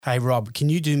Hey, Rob, can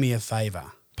you do me a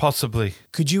favour? Possibly.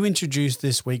 Could you introduce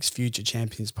this week's Future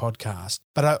Champions podcast?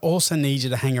 But I also need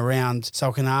you to hang around so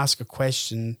I can ask a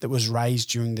question that was raised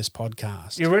during this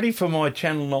podcast. You ready for my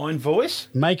Channel 9 voice?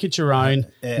 Make it your own.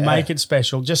 Make it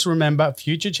special. Just remember, the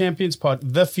Future Champions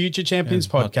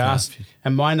podcast.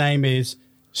 And my name is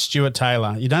Stuart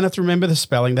Taylor. You don't have to remember the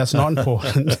spelling. That's not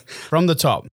important. From the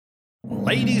top.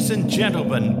 Ladies and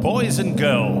gentlemen, boys and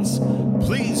girls,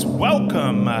 please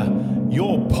welcome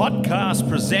your podcast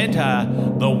presenter,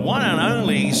 the one and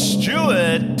only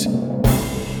Stuart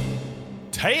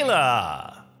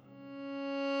Taylor.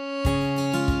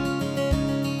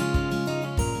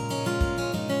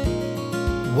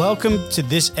 Welcome to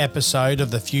this episode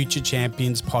of the Future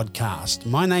Champions podcast.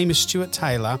 My name is Stuart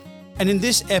Taylor, and in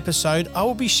this episode, I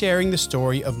will be sharing the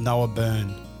story of Noah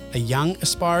Byrne, a young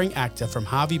aspiring actor from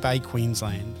Hervey Bay,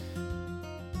 Queensland.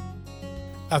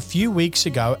 A few weeks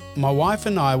ago, my wife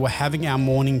and I were having our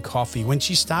morning coffee when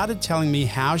she started telling me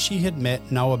how she had met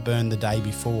Noah Byrne the day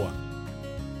before.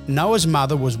 Noah's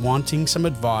mother was wanting some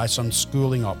advice on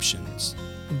schooling options.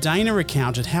 Dana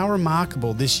recounted how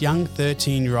remarkable this young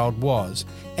 13-year-old was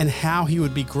and how he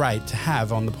would be great to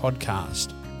have on the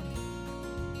podcast.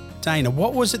 Dana,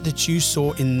 what was it that you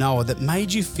saw in Noah that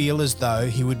made you feel as though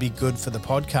he would be good for the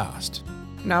podcast?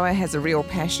 Noah has a real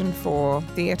passion for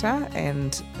theatre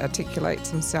and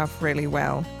articulates himself really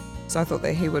well. So I thought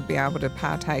that he would be able to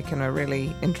partake in a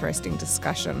really interesting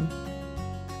discussion.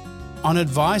 On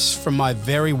advice from my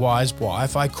very wise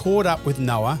wife, I caught up with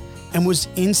Noah and was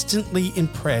instantly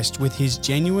impressed with his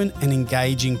genuine and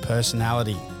engaging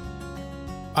personality.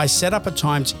 I set up a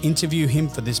time to interview him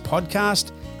for this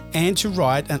podcast and to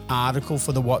write an article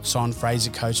for the What's On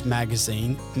Fraser Coast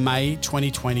magazine, May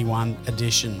 2021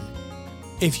 edition.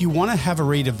 If you want to have a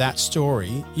read of that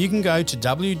story, you can go to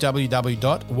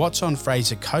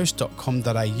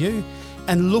www.whatsonfrasercoast.com.au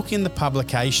and look in the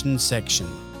publications section.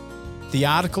 The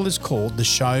article is called The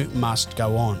Show Must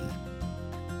Go On.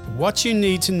 What you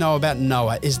need to know about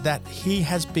Noah is that he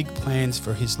has big plans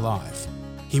for his life.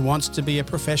 He wants to be a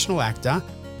professional actor,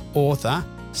 author,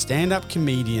 stand-up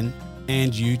comedian,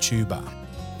 and YouTuber.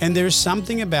 And there is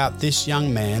something about this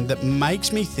young man that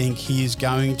makes me think he is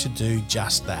going to do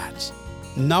just that.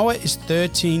 Noah is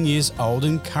 13 years old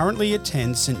and currently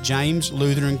attends St James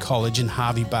Lutheran College in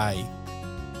Hervey Bay.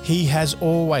 He has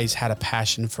always had a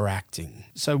passion for acting.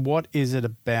 So what is it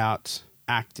about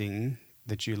acting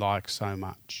that you like so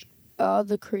much?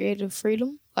 The creative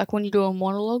freedom, like when you do a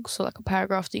monologue, so like a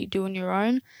paragraph that you do on your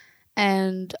own,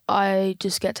 and I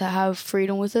just get to have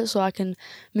freedom with it, so I can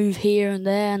move here and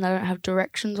there and I don't have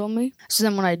directions on me. So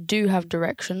then when I do have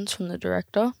directions from the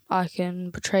director, I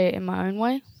can portray it in my own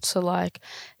way. So like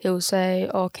he'll say,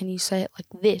 oh, can you say it like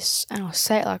this? And I'll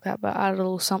say it like that, but add a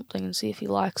little something and see if he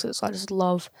likes it. So I just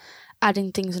love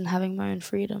adding things and having my own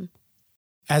freedom.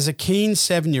 As a keen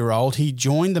 7-year-old, he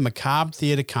joined the Macabre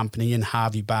Theatre Company in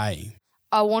Hervey Bay.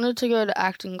 I wanted to go to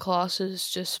acting classes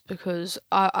just because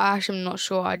I actually am not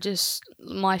sure.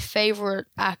 My favourite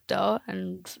actor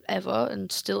and ever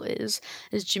and still is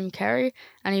Jim Carrey,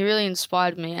 and he really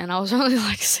inspired me, and I was only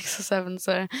like 6 or 7,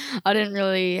 so I didn't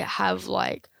really have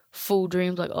like full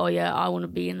dreams like, oh yeah, I want to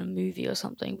be in a movie or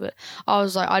something, but I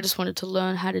was like, I just wanted to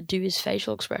learn how to do his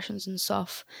facial expressions and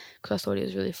stuff because I thought he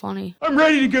was really funny. I'm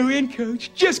ready to go in,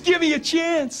 Coach. Just give me a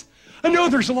chance. I know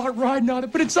there's a lot riding on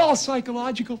it, but it's all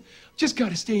psychological. Just got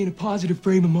to stay in a positive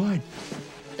frame of mind.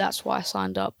 That's why I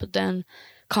signed up, but then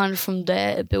kind of from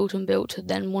there it built and built to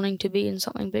then wanting to be in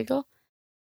something bigger.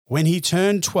 When he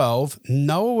turned 12,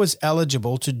 Noah was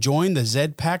eligible to join the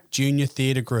ZPAC Junior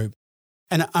Theatre Group,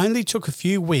 and it only took a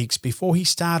few weeks before he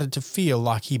started to feel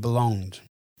like he belonged.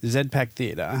 ZPAC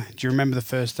Theatre, do you remember the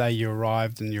first day you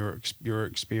arrived and your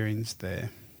experience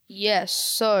there? Yes,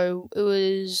 so it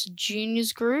was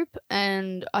juniors group,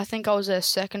 and I think I was their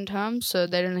second term, so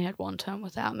they'd only had 1 term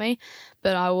without me,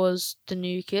 but I was the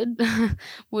new kid,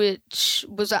 which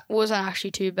wasn't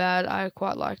actually too bad. I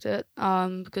quite liked it,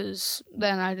 because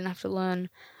then I didn't have to learn,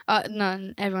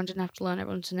 everyone didn't have to learn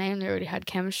everyone's name. They already had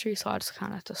chemistry, so I just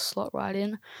kind of had to slot right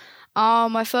in.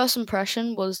 My first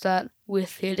impression was that we're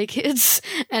theatre kids,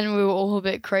 and we were all a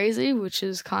bit crazy, which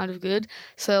is kind of good.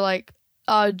 So, like,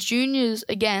 juniors,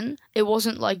 again, it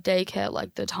wasn't like daycare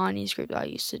like the tiniest group that I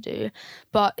used to do,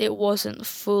 but it wasn't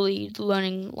fully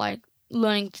learning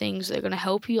things that are going to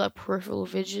help you, like peripheral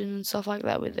vision and stuff like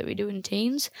that that we do in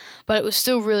teens, but it was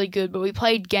still really good. But we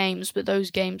played games, but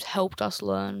those games helped us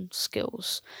learn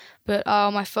skills. But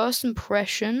my first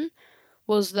impression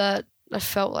was that I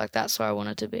felt like that's where I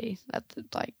wanted to be,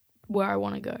 where I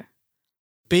want to go.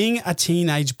 Being a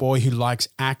teenage boy who likes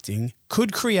acting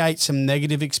could create some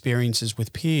negative experiences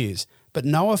with peers, but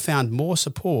Noah found more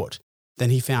support than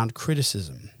he found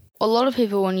criticism. A lot of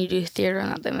people, when you do theatre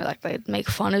and that, they make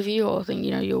fun of you or think,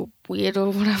 you're weird or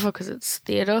whatever because it's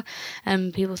theatre.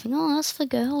 And people think, oh, that's for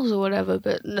girls or whatever.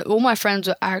 But all my friends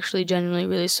are actually genuinely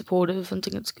really supportive and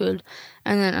think it's good.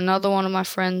 And then another one of my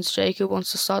friends, Jacob,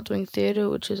 wants to start doing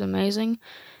theatre, which is amazing.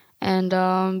 And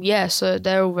so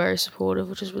they're all very supportive,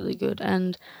 which is really good.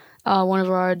 And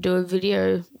whenever I do a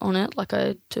video on it, like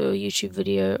I do a YouTube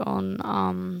video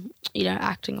on,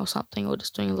 acting or something, or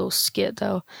just doing a little skit,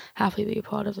 they'll happily be a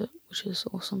part of it, which is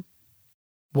awesome.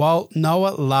 While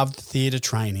Noah loved theatre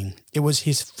training, it was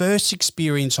his first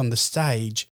experience on the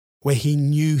stage where he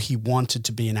knew he wanted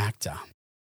to be an actor.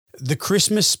 The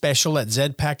Christmas special at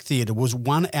ZPAC Theatre was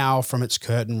 1 hour from its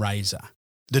curtain raiser.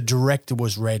 The director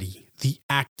was ready, the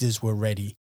actors were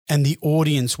ready, and the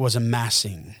audience was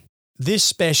amassing. This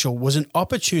special was an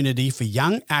opportunity for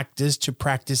young actors to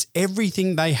practice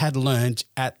everything they had learned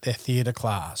at their theatre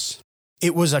class.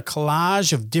 It was a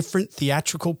collage of different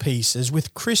theatrical pieces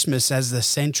with Christmas as the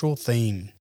central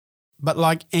theme. But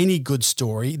like any good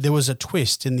story, there was a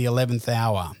twist in the 11th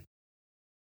hour.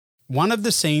 One of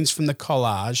the scenes from the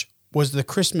collage was The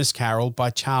Christmas Carol by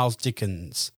Charles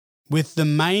Dickens, with the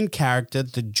main character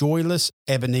the joyless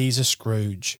Ebenezer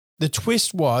Scrooge. The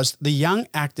twist was the young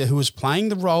actor who was playing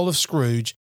the role of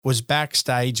Scrooge was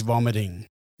backstage vomiting.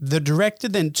 The director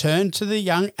then turned to the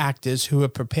young actors who were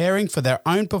preparing for their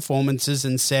own performances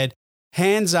and said,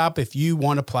 "Hands up if you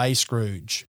want to play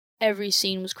Scrooge." Every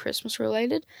scene was Christmas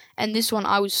related, and this one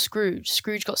I was Scrooge.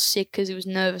 Scrooge got sick because he was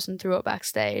nervous and threw up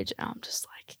backstage, and I'm just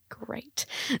like, great.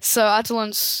 So I had to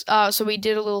learn, so we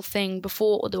did a little thing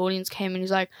before the audience came and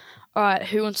he's like, all right,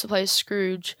 who wants to play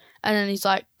Scrooge? And then he's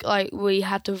like we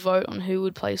had to vote on who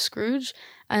would play Scrooge.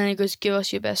 And then he goes, give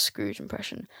us your best Scrooge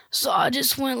impression. So I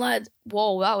just went like,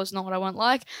 whoa, that was not what I went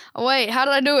like. Oh, wait, how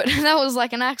did I do it? That was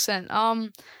like an accent.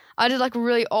 I did like a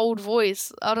really old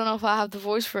voice. I don't know if I have the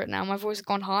voice for it now. My voice has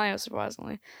gone higher,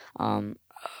 surprisingly. I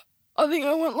think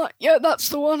I went like, yeah, that's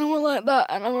the one. I went like that.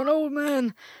 And I'm an old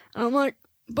man. And I'm like,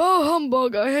 bah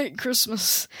humbug, I hate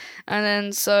Christmas. And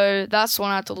then so that's one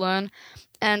I had to learn.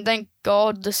 And thank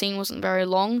God the scene wasn't very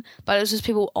long, but it was just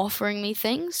people offering me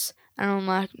things. And I'm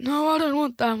like, no, I don't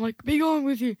want that. I'm like, be going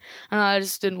with you. And I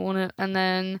just didn't want it. And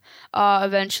then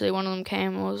eventually one of them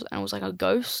came and it was like a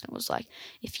ghost. It was like,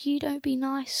 if you don't be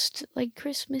nice to, like,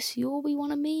 Christmas, you'll be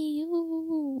one of me.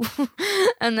 Ooh.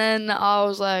 And then I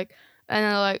was like, and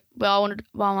they're like, but I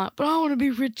want to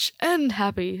be rich and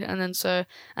happy. And then so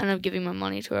I ended up giving my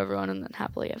money to everyone and then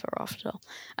happily ever after.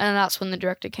 And then that's when the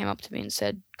director came up to me and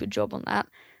said, good job on that.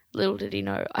 Little did he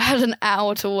know, I had an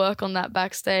hour to work on that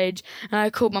backstage. And I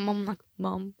called my mum, I'm like,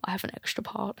 Mum, I have an extra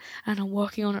part and I'm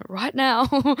working on it right now.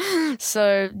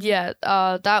 So yeah,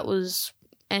 that was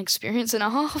an experience and a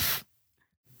half.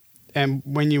 And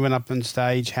when you went up on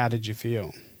stage, how did you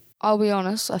feel? I'll be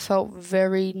honest, I felt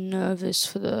very nervous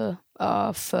for the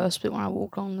first bit when I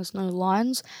walked on. There's no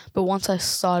lines, but once I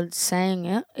started saying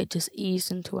it, it just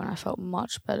eased into it and I felt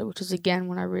much better, which is again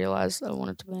when I realised I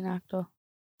wanted to be an actor.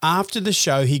 After the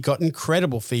show, he got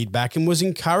incredible feedback and was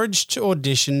encouraged to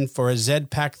audition for a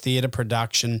ZPAC Theatre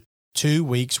production, 2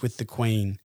 Weeks with the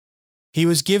Queen. He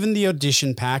was given the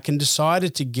audition pack and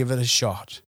decided to give it a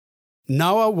shot.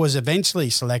 Noah was eventually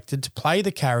selected to play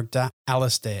the character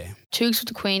Alistair. 2 Weeks with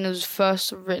the Queen was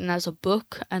first written as a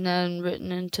book and then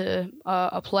written into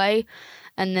a play,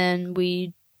 and then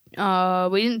we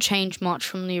didn't change much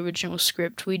from the original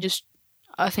script.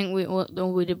 I think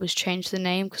all we did was change the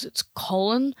name because it's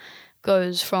Colin,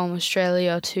 goes from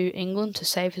Australia to England to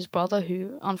save his brother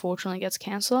who unfortunately gets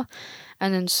cancer.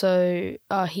 And then so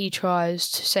he tries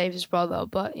to save his brother.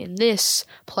 But in this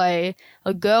play,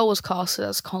 a girl was casted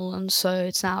as Colin, so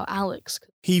it's now Alex.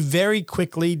 He very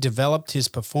quickly developed his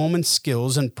performance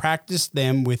skills and practiced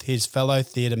them with his fellow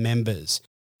theatre members.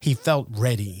 He felt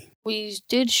ready. We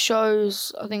did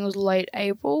shows, I think it was late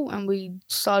April, and we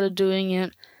started doing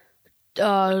it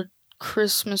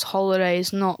Christmas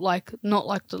holidays, not like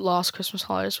the last Christmas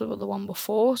holidays, but the one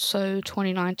before. So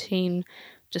 2019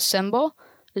 December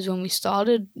is when we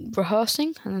started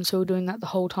rehearsing, and then so we're doing that the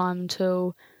whole time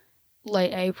until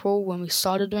late April when we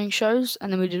started doing shows,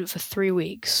 and then we did it for 3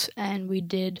 weeks, and we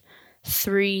did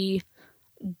three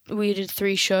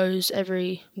shows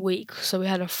every week. So we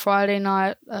had a Friday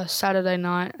night, a Saturday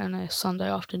night, and a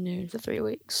Sunday afternoon for 3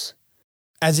 weeks.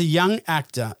 As a young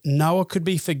actor, Noah could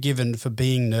be forgiven for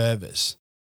being nervous,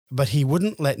 but he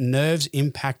wouldn't let nerves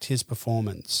impact his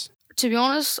performance. To be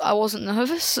honest, I wasn't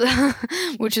nervous,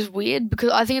 which is weird because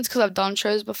I think it's because I've done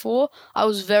shows before. I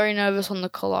was very nervous on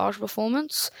the collage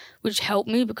performance, which helped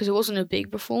me because it wasn't a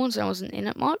big performance and I wasn't in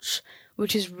it much.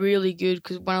 which is really good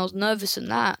because when I was nervous in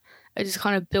that, it just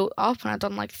kind of built up, and I'd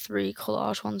done like 3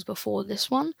 collage ones before this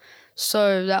one,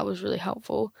 so that was really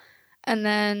helpful. And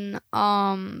then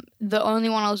the only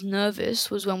one I was nervous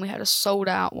was when we had a sold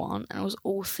out one and it was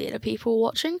all theatre people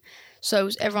watching. So it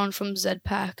was everyone from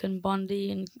ZPAC and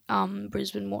Bundy and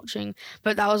Brisbane watching.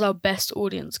 But that was our best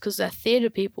audience because they're theatre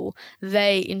people.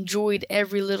 They enjoyed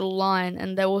every little line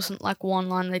and there wasn't like one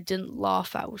line they didn't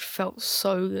laugh at, which felt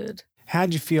so good.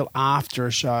 How'd you feel after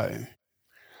a show?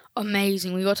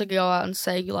 Amazing. We got to go out and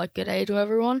say like good day to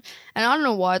everyone, and I don't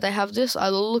know why they have this. I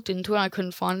looked into it and I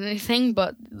couldn't find anything,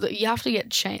 but you have to get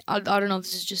changed. I don't know if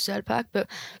this is just ZPAC, but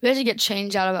we had to get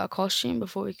changed out of our costume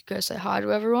before we could go say hi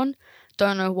to everyone.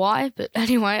 Don't know why, but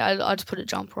anyway, I just put a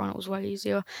jumper on. It was way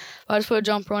easier. I just put a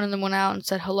jumper on and then went out and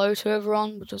said hello to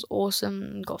everyone, which was awesome,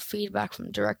 and got feedback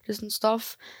from directors and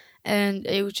stuff, and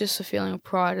it was just a feeling of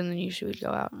pride. And then usually we'd go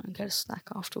out and get a snack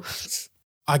afterwards.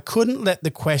 I couldn't let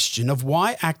the question of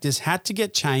why actors had to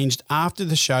get changed after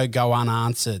the show go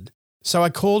unanswered. So I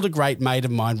called a great mate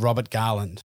of mine, Robert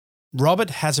Garland. Robert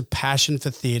has a passion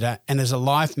for theatre and is a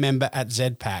life member at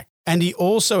ZPAC. And he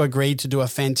also agreed to do a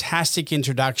fantastic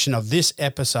introduction of this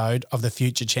episode of the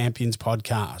Future Champions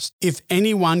podcast. If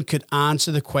anyone could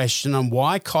answer the question on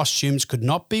why costumes could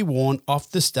not be worn off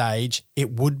the stage,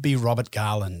 it would be Robert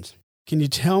Garland. Can you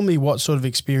tell me what sort of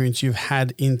experience you've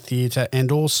had in theatre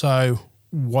and also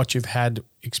what you've had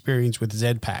experience with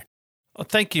ZPAC? Well,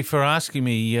 thank you for asking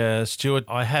me, Stuart.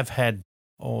 I have had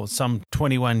some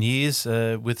 21 years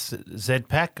with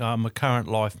ZPAC. I'm a current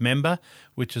life member,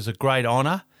 which is a great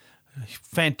honour.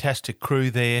 Fantastic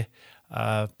crew there,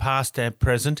 past and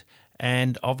present,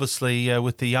 and obviously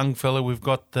with the young fella, we've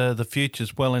got the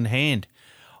futures well in hand.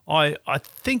 I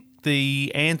think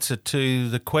the answer to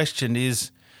the question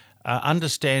is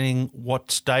understanding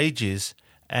what stage is,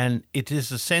 and it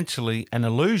is essentially an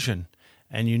illusion,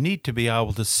 and you need to be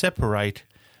able to separate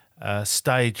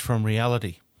stage from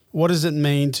reality. What does it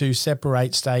mean to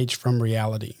separate stage from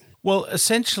reality? Well,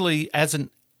 essentially, as an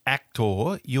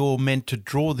actor, you're meant to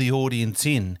draw the audience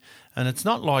in, and it's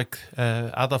not like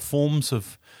other forms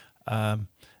of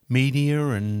media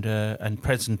and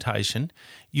presentation.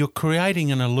 You're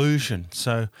creating an illusion.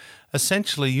 So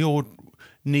essentially, you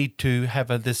need to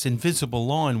have this invisible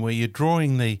line where you're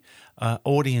drawing the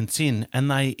audience in,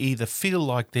 and they either feel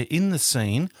like they're in the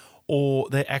scene or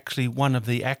they're actually one of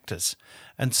the actors.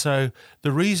 And so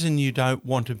the reason you don't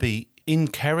want to be in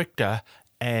character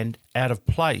and out of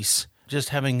place, just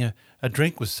having a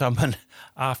drink with someone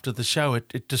after the show,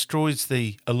 it destroys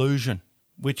the illusion,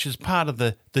 which is part of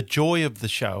the joy of the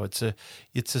show. It's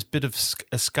a bit of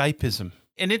escapism.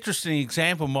 An interesting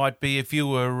example might be if you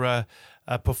were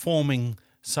performing,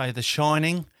 say, The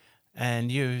Shining,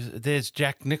 and there's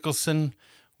Jack Nicholson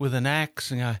with an axe,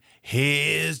 and go,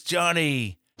 "Here's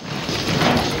Johnny."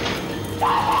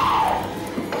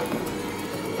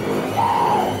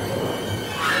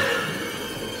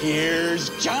 Here's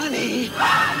Johnny.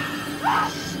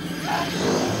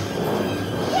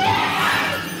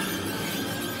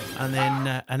 And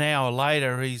then an hour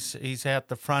later, he's out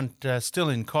the front, still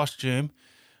in costume,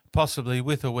 possibly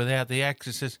with or without the axe.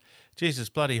 He says, "Jesus,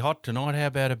 bloody hot tonight. How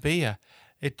about a beer?"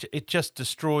 It just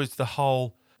destroys the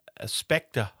whole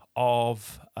spectre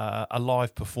of a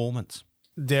live performance.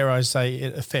 Dare I say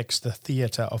it affects the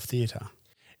theatre of theatre.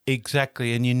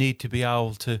 Exactly, and you need to be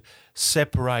able to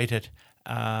separate it.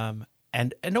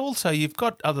 And also you've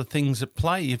got other things at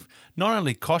play. You've not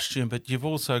only costume, but you've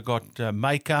also got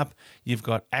makeup, you've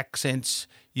got accents,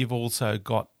 you've also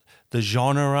got the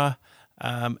genre,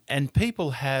 and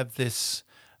people have this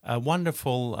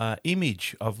wonderful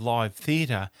image of live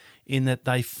theatre in that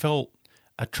they felt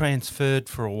transferred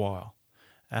for a while.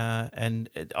 And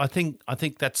I think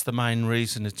that's the main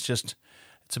reason. It's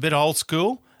a bit old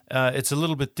school. It's a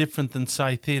little bit different than,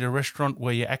 say, theatre restaurant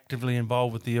where you're actively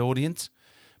involved with the audience.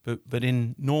 But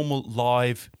in normal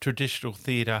live traditional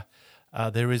theatre,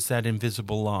 there is that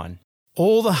invisible line.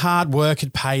 All the hard work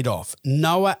had paid off.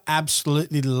 Noah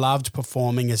absolutely loved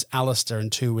performing as Alistair in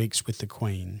 2 Weeks with the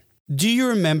Queen. Do you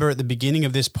remember at the beginning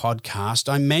of this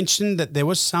podcast, I mentioned that there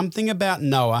was something about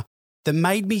Noah that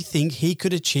made me think he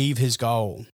could achieve his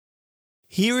goal?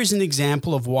 Here is an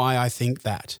example of why I think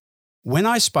that. When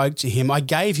I spoke to him, I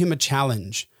gave him a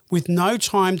challenge. With no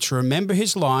time to remember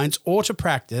his lines or to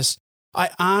practice,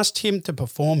 I asked him to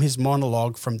perform his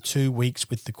monologue from 2 Weeks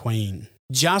with the Queen.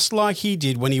 Just like he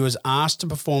did when he was asked to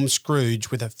perform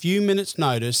Scrooge with a few minutes'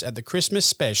 notice at the Christmas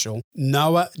special,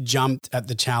 Noah jumped at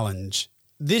the challenge.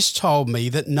 This told me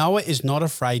that Noah is not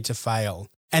afraid to fail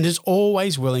and is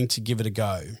always willing to give it a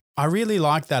go. I really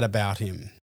like that about him.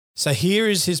 So here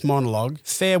is his monologue.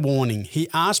 Fair warning, he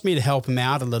asked me to help him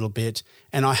out a little bit,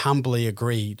 and I humbly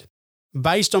agreed.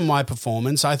 Based on my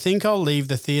performance, I think I'll leave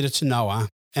the theatre to Noah,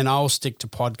 and I'll stick to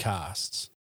podcasts.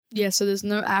 Yeah, so there's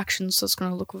no action, so it's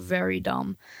going to look very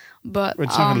dumb. But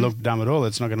It's not going to look dumb at all.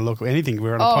 It's not going to look anything.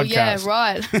 We're on a podcast. Oh, yeah,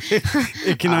 right.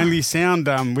 It can only sound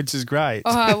dumb, which is great.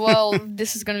 All right, well,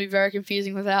 this is going to be very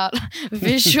confusing without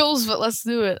visuals, but let's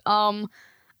do it.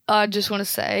 I just want to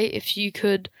say, if you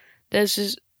could, there's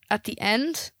just, at the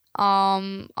end,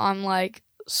 I'm like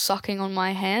sucking on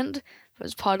my hand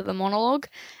as part of the monologue,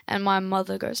 and my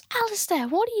mother goes, "Alistair,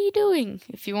 what are you doing?"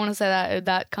 If you want to say that,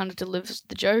 that kind of delivers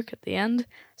the joke at the end.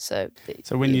 So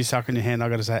when you suck on your hand,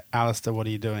 I've got to say, "Alistair, what are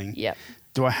you doing?" Yep.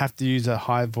 Do I have to use a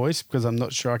high voice? Because I'm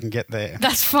not sure I can get there.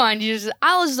 That's fine. You just,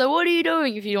 "Alistair, what are you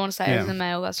doing?" If you want to say it as a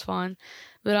male, that's fine.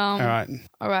 But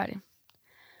alrighty.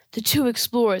 The two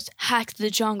explorers hack the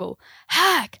jungle.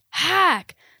 Hack!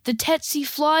 The tsetse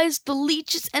flies, the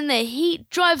leeches, and the heat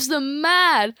drives them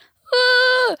mad.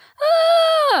 Ah!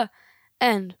 Ah!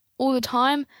 And all the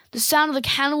time, the sound of the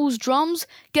cannibals' drums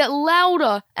get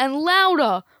louder and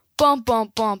louder. Bump,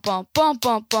 bump, bump, bump, bump,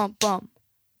 bump, bump, bump.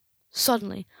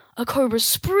 Suddenly, a cobra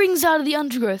springs out of the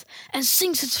undergrowth and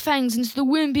sinks its fangs into the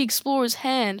wimpy explorer's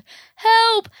hand.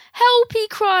 "Help! Help!" he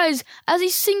cries as he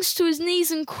sinks to his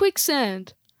knees in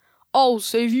quicksand. "I'll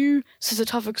save you," says the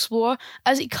tough explorer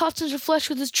as he cuts into flesh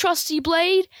with his trusty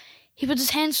blade. He puts his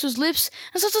hands to his lips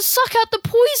and starts to suck out the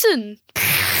poison.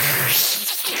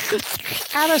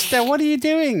 Alistair, what are you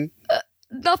doing?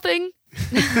 Nothing.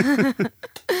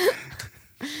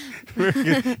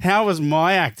 How was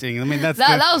my acting? I mean, that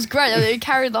was great. It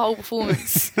carried the whole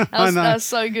performance. That was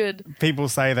so good. People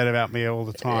say that about me all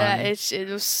the time. Yeah, it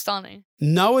was stunning.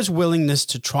 Noah's willingness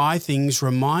to try things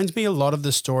reminds me a lot of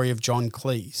the story of John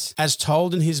Cleese, as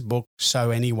told in his book,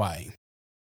 So Anyway.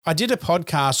 I did a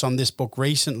podcast on this book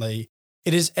recently.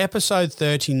 It is episode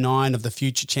 39 of the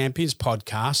Future Champions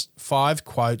podcast, 5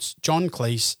 quotes, John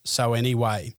Cleese, So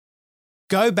Anyway.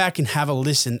 Go back and have a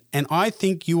listen, and I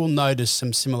think you will notice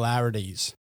some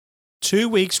similarities. 2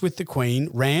 weeks with the Queen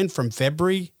ran from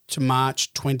February to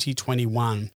March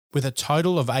 2021 with a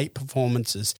total of 8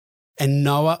 performances, and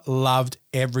Noah loved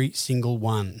every single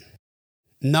one.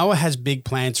 Noah has big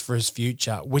plans for his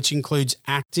future, which includes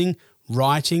acting,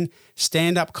 writing,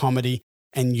 stand-up comedy,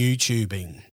 and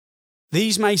YouTubing.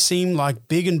 These may seem like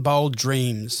big and bold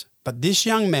dreams, but this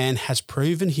young man has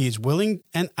proven he is willing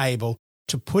and able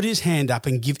to put his hand up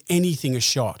and give anything a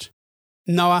shot.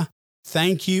 Noah,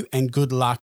 thank you and good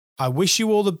luck. I wish you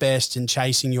all the best in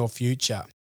chasing your future.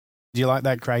 Do you like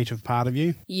that creative part of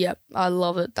you? Yep, I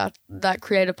love it. That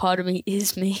creative part of me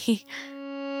is me.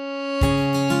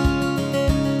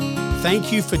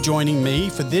 Thank you for joining me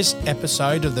for this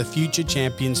episode of the Future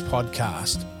Champions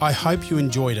podcast. I hope you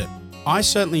enjoyed it. I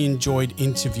certainly enjoyed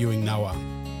interviewing Noah.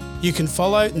 You can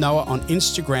follow Noah on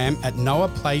Instagram at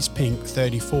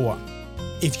NoahPlaysPink34.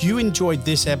 If you enjoyed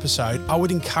this episode, I would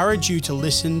encourage you to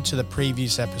listen to the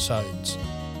previous episodes.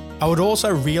 I would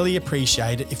also really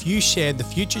appreciate it if you shared the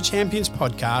Future Champions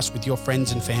podcast with your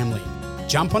friends and family.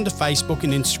 Jump onto Facebook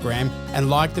and Instagram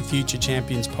and like the Future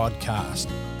Champions podcast.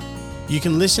 You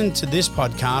can listen to this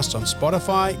podcast on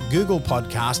Spotify, Google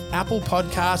Podcast, Apple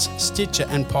Podcasts, Stitcher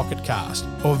and Pocket Cast,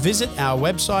 or visit our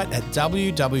website at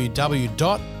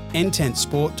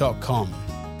www.ntentsport.com.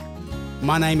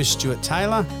 My name is Stuart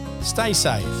Taylor. Stay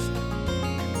safe.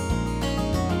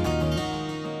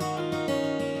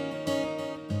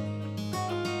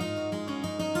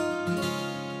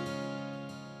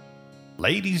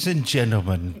 Ladies and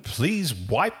gentlemen, please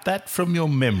wipe that from your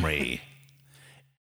memory.